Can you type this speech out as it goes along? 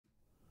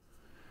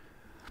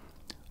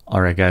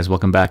Alright guys,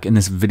 welcome back. In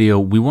this video,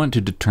 we want to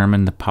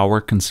determine the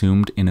power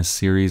consumed in a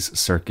series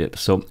circuit.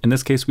 So in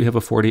this case, we have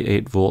a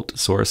 48 volt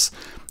source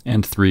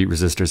and 3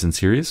 resistors in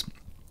series.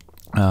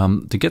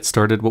 To get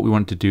started, what we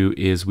want to do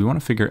is we want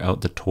to figure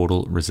out the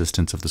total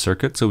resistance of the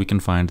circuit so we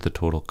can find the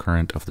total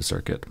current of the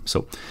circuit.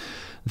 So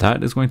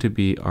that is going to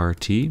be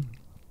RT,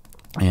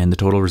 and the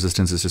total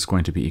resistance is just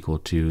going to be equal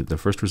to the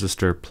first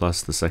resistor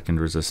plus the second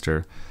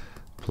resistor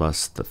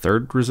plus the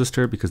third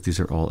resistor, because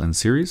these are all in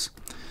series.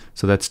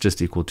 So that's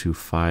just equal to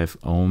 5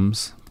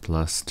 ohms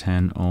plus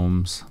 10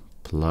 ohms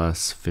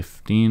plus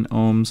 15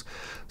 ohms.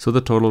 So the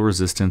total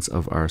resistance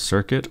of our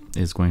circuit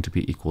is going to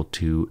be equal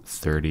to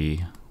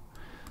 30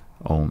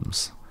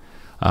 ohms.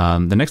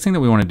 The next thing that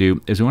we want to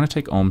do is we want to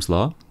take Ohm's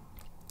law,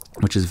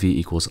 which is V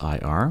equals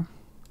IR,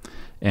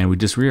 and we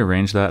just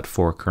rearrange that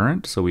for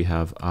current. So we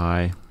have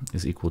I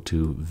is equal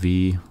to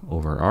V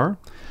over R,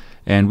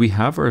 and we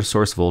have our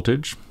source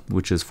voltage,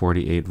 which is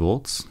 48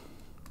 volts.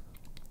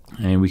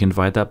 And we can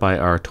divide that by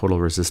our total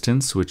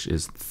resistance, which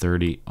is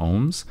 30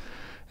 ohms.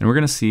 And we're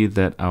going to see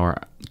that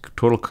our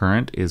total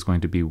current is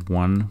going to be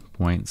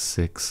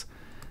 1.6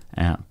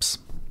 amps.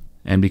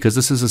 And because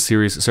this is a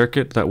series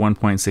circuit, that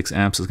 1.6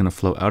 amps is going to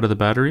flow out of the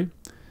battery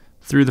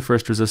through the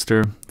first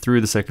resistor,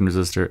 through the second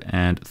resistor,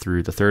 and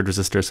through the third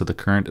resistor. So the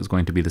current is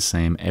going to be the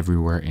same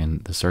everywhere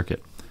in the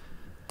circuit.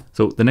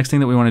 So the next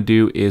thing that we want to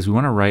do is we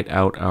want to write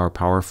out our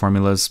power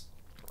formulas.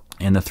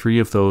 And the three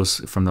of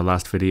those from the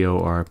last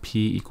video are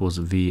P equals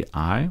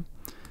VI,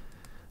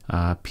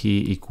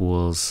 P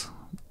equals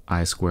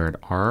I squared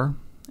R,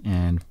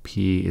 and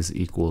P is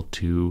equal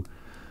to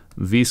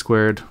V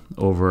squared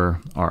over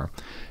R.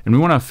 And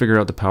we want to figure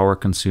out the power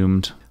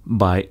consumed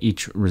by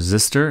each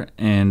resistor,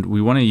 and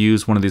we want to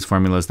use one of these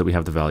formulas that we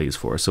have the values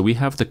for. So we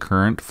have the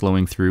current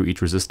flowing through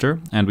each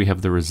resistor, and we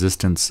have the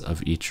resistance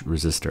of each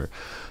resistor.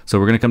 So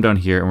we're going to come down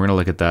here and we're going to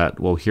look at that.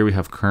 Well, here we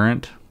have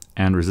current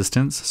and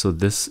resistance. So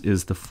this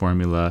is the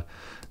formula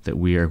that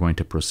we are going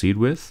to proceed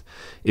with.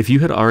 If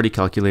you had already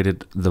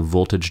calculated the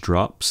voltage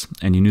drops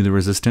and you knew the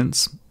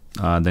resistance,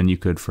 then you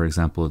could, for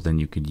example, then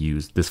you could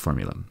use this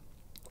formula.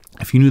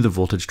 If you knew the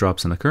voltage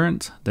drops and the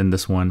current, then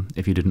this one,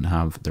 if you didn't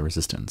have the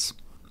resistance.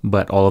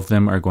 But all of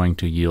them are going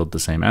to yield the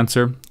same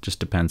answer, just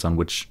depends on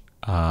which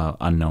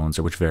unknowns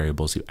or which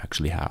variables you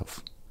actually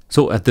have.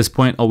 So at this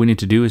point, all we need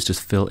to do is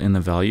just fill in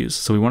the values.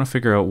 So we want to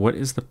figure out what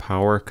is the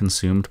power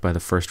consumed by the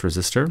first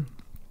resistor.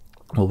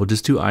 Well, we'll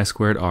just do I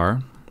squared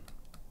R.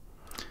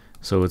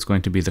 So it's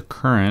going to be the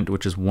current,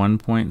 which is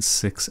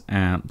 1.6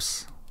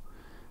 amps.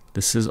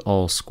 This is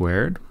all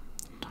squared,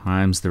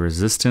 times the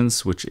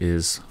resistance, which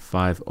is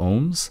 5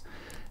 ohms.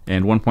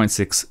 And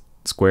 1.6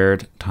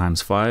 squared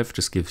times 5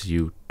 just gives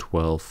you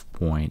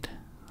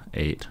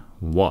 12.8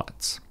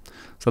 watts.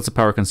 So that's the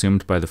power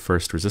consumed by the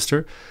first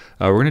resistor.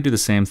 We're going to do the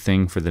same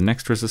thing for the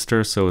next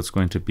resistor. So it's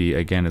going to be,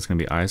 again, it's going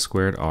to be I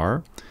squared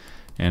R.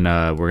 And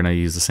we're going to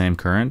use the same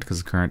current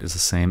because the current is the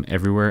same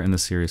everywhere in the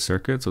series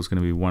circuit. So it's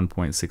going to be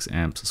 1.6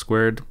 amps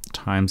squared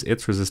times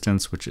its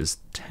resistance, which is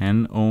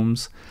 10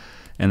 ohms.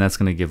 And that's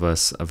going to give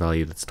us a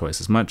value that's twice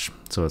as much.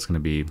 So it's going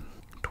to be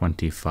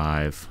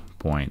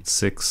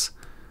 25.6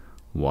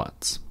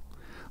 watts.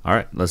 All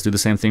right, let's do the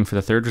same thing for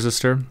the third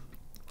resistor.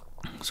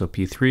 So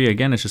P3,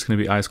 again, it's just going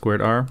to be I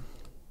squared R.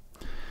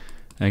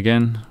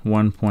 Again,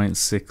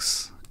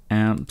 1.6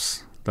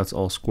 amps, that's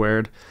all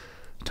squared,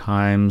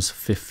 times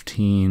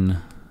 15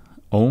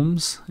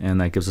 ohms, and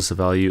that gives us a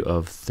value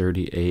of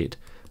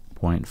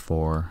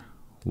 38.4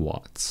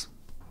 watts.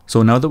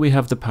 So now that we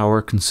have the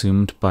power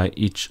consumed by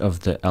each of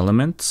the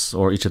elements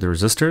or each of the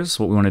resistors,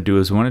 what we want to do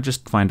is we want to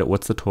just find out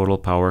what's the total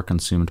power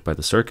consumed by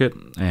the circuit.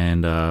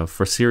 And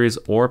for series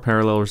or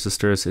parallel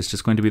resistors, it's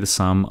just going to be the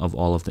sum of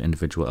all of the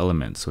individual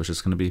elements. So it's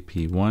just going to be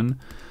P1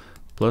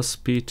 plus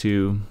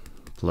P2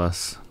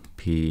 plus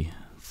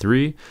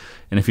P3.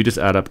 And if you just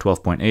add up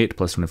 12.8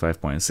 plus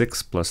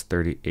 25.6 plus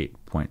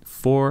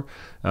 38.4,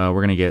 we're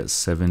going to get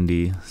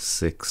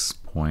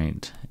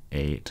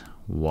 76.8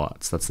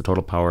 watts. That's the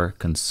total power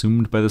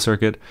consumed by the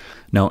circuit.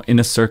 Now, in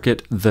a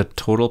circuit, the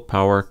total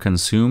power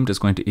consumed is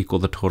going to equal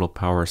the total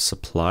power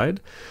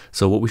supplied.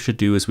 So what we should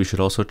do is we should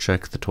also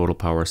check the total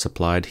power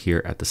supplied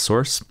here at the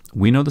source.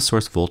 We know the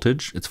source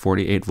voltage, it's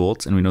 48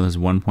 volts, and we know there's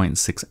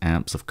 1.6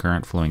 amps of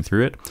current flowing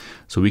through it.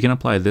 So we can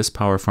apply this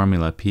power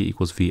formula, P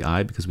equals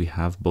VI, because we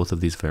have both of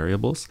these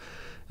variables,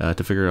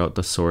 to figure out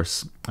the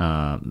source,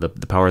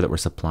 the power that we're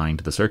supplying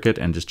to the circuit,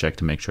 and just check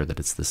to make sure that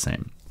it's the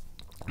same.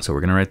 So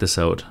we're going to write this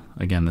out.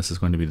 Again, this is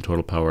going to be the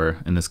total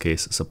power, in this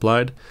case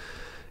supplied,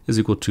 is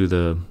equal to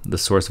the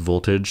source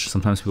voltage.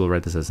 Sometimes people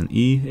write this as an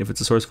E if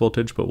it's a source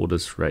voltage, but we'll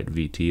just write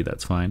VT,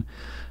 that's fine.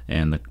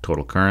 And the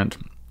total current.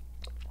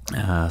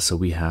 So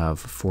we have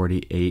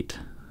 48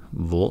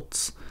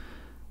 volts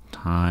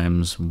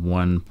times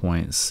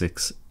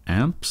 1.6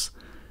 amps.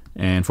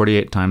 And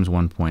 48 times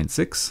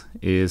 1.6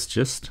 is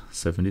just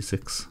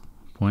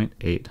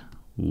 76.8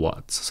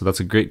 watts. So that's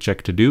a great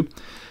check to do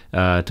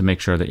to make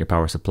sure that your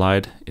power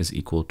supplied is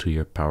equal to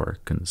your power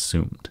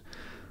consumed.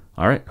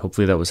 All right,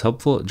 hopefully that was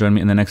helpful. Join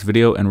me in the next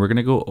video, and we're going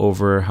to go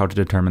over how to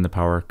determine the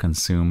power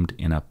consumed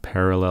in a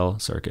parallel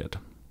circuit.